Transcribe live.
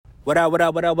What up, what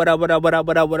up, what up, what up, what up, what up,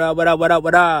 what up, what up, what up, what up,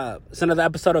 what up? It's another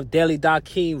episode of Daily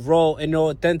Dakeem, Raw and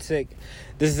Authentic.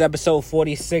 This is episode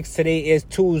 46. Today is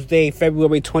Tuesday,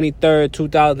 February 23rd,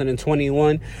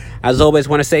 2021. As always,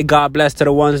 want to say God bless to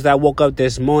the ones that woke up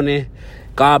this morning.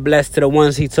 God bless to the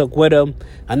ones he took with him.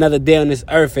 Another day on this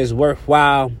earth is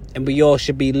worthwhile, and we all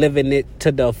should be living it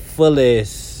to the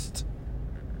fullest.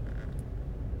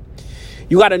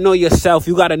 You got to know yourself.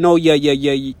 You got to know your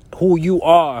who you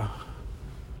are.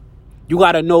 You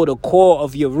got to know the core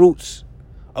of your roots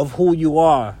of who you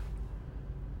are.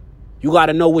 You got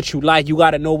to know what you like. You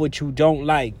got to know what you don't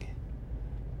like.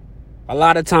 A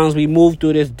lot of times we move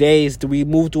through these days, we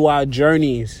move through our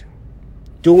journeys,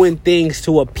 doing things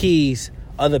to appease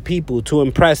other people, to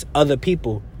impress other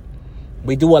people.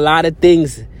 We do a lot of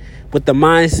things with the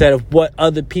mindset of what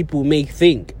other people may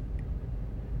think.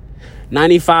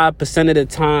 95% of the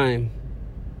time,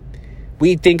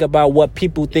 we think about what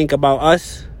people think about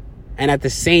us. And at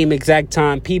the same exact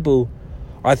time, people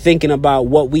are thinking about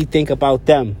what we think about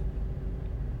them.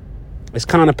 It's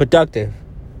counterproductive.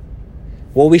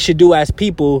 What we should do as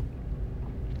people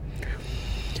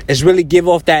is really give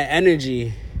off that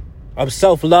energy of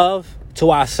self-love to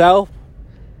ourselves,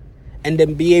 and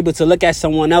then be able to look at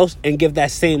someone else and give that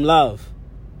same love.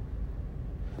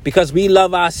 Because we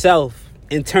love ourselves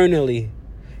internally,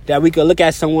 that we could look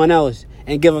at someone else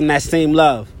and give them that same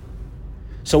love.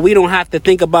 So we don't have to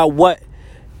think about what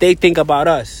they think about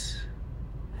us,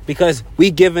 because we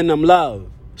giving them love.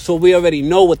 So we already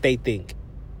know what they think.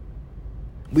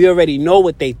 We already know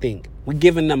what they think. We're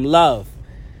giving them love.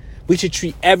 We should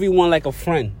treat everyone like a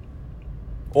friend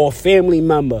or a family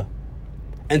member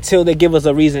until they give us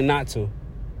a reason not to.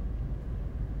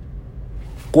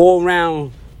 Go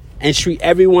around and treat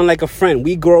everyone like a friend.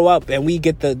 We grow up and we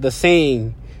get the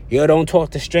saying, yo, don't talk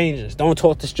to strangers. Don't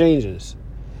talk to strangers.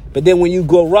 But then when you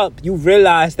grow up, you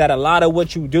realize that a lot of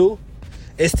what you do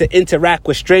is to interact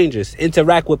with strangers,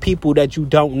 interact with people that you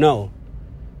don't know.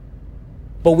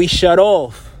 But we shut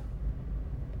off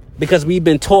because we've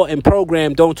been taught and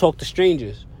programmed, don't talk to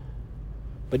strangers.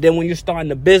 But then when you're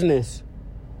starting a business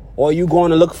or you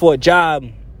going to look for a job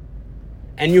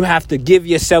and you have to give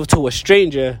yourself to a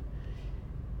stranger,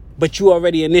 but you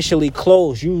already initially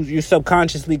closed, you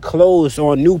subconsciously closed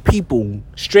on new people,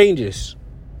 strangers.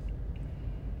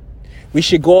 We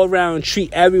should go around and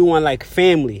treat everyone like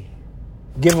family.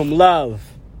 Give them love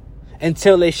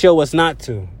until they show us not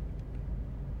to.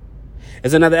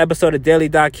 It's another episode of Daily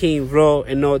Dakeem, Raw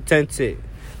and Authentic.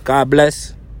 God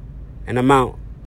bless, and I'm out.